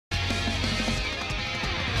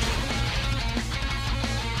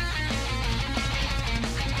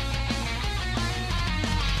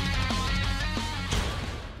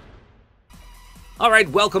Alright,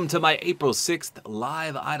 welcome to my April 6th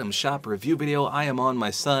live item shop review video. I am on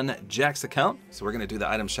my son Jack's account, so we're going to do the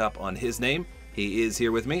item shop on his name. He is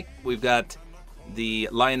here with me. We've got the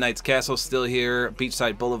Lion Knight's Castle still here,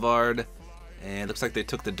 Beachside Boulevard, and looks like they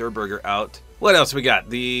took the Durburger out. What else we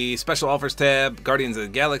got? The Special Offers tab, Guardians of the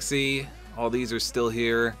Galaxy, all these are still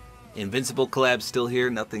here. Invincible collab still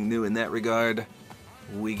here, nothing new in that regard.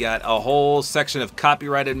 We got a whole section of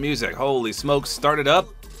copyrighted music. Holy smokes, start it up.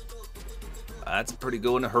 That's a pretty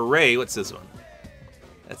good one. Hooray. What's this one?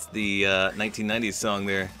 That's the 1990s song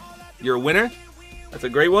there. You're a winner? That's a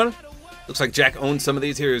great one. Looks like Jack owns some of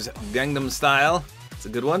these. Here's Gangnam Style. It's a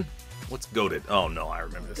good one. What's Goated? Oh no, I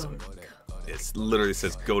remember this one. It literally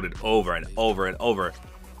says Goated over and over and over.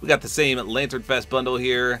 We got the same Lantern Fest bundle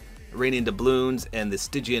here. Raining Doubloons and the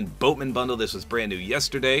Stygian Boatman bundle. This was brand new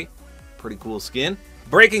yesterday. Pretty cool skin.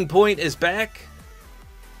 Breaking Point is back.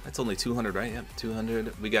 That's only 200, right? Yep,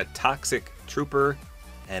 200. We got Toxic Trooper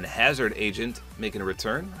and Hazard Agent making a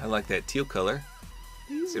return. I like that teal color.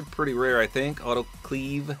 These are pretty rare, I think. Auto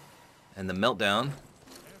Cleave and the Meltdown.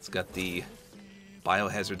 It's got the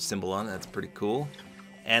Biohazard symbol on it. That's pretty cool.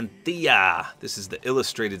 And Thea. This is the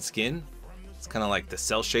illustrated skin. It's kind of like the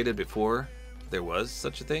cell shaded before there was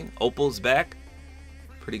such a thing. Opal's back.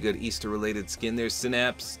 Pretty good Easter-related skin there.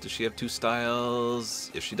 Synapse. Does she have two styles?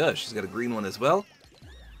 If she does, she's got a green one as well.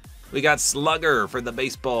 We got Slugger for the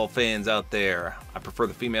baseball fans out there. I prefer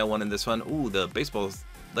the female one in this one. Ooh, the baseball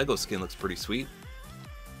Lego skin looks pretty sweet.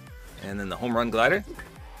 And then the Home Run Glider.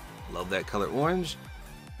 Love that color orange.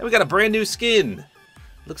 And we got a brand new skin.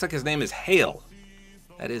 Looks like his name is Hael.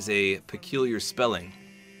 That is a peculiar spelling.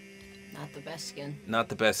 Not the best skin. Not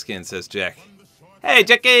the best skin, says Jack. Hey,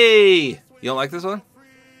 Jackie! You don't like this one?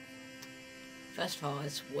 First of all,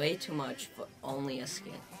 it's way too much for only a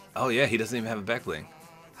skin. Oh yeah, he doesn't even have a back bling.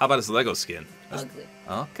 How about his Lego skin? Ugly.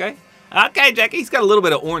 Okay. Okay, Jackie. He's got a little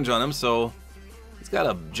bit of orange on him, so he's got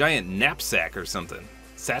a giant knapsack or something.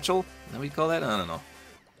 Satchel? Is that what you call that? I don't know.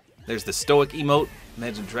 There's the Stoic emote,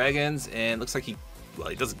 Imagine Dragons, and looks like he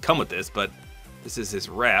doesn't come with this, but this is his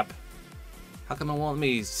wrap. How come it won't let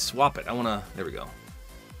me swap it? There we go.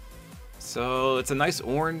 So it's a nice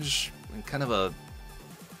orange and kind of a,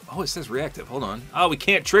 oh, it says reactive. Hold on. Oh, we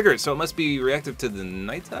can't trigger it, so it must be reactive to the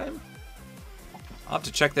nighttime? I'll have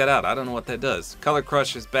to check that out. I don't know what that does. Color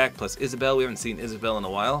Crush is back, plus Isabel. We haven't seen Isabel in a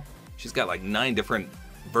while. She's got like 9 different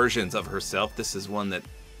versions of herself. This is one that,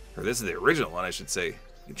 or this is the original one, I should say. You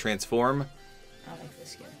can transform. I like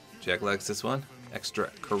this skin. Jack likes this one.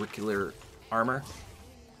 Extracurricular armor.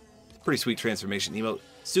 Pretty sweet transformation emote.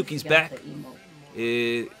 Suki's back.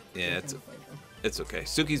 Yeah, it's okay.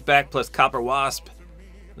 Suki's back, plus Copper Wasp.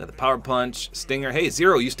 Got the Power Punch, Stinger. Hey,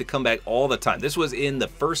 Zero used to come back all the time. This was in the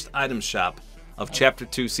first item shop of Chapter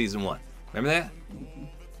 2, Season 1. Remember that?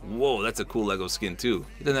 Whoa, that's a cool Lego skin, too.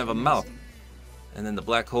 He doesn't have a mouth. And then the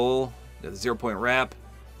Black Hole, got the 0-point wrap.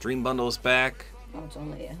 Dream Bundle's back. Oh, it's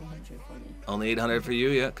only 800 for me. Only 800 for you,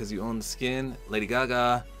 yeah, because you own the skin. Lady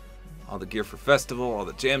Gaga, all the gear for Festival, all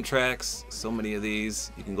the jam tracks. So many of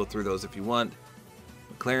these. You can go through those if you want.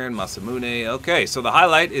 McLaren, Masamune. Okay, so the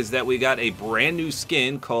highlight is that we got a brand new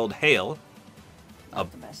skin called Hael. Not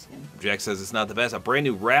the best skin. Jack says it's not the best. A brand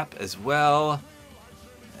new wrap as well.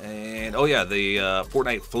 And, oh yeah, the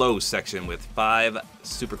Fortnite Flow section with 5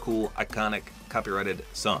 super cool, iconic, copyrighted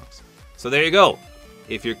songs. So there you go.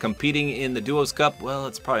 If you're competing in the Duos Cup, well,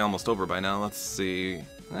 it's probably almost over by now. Let's see.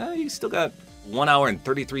 You still got 1 hour and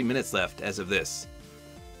 33 minutes left as of this.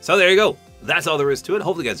 So there you go. That's all there is to it.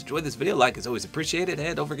 Hopefully you guys enjoyed this video. Like is always appreciated.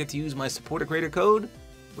 And don't forget to use my Support-A-Creator Code,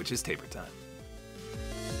 which is tabortime.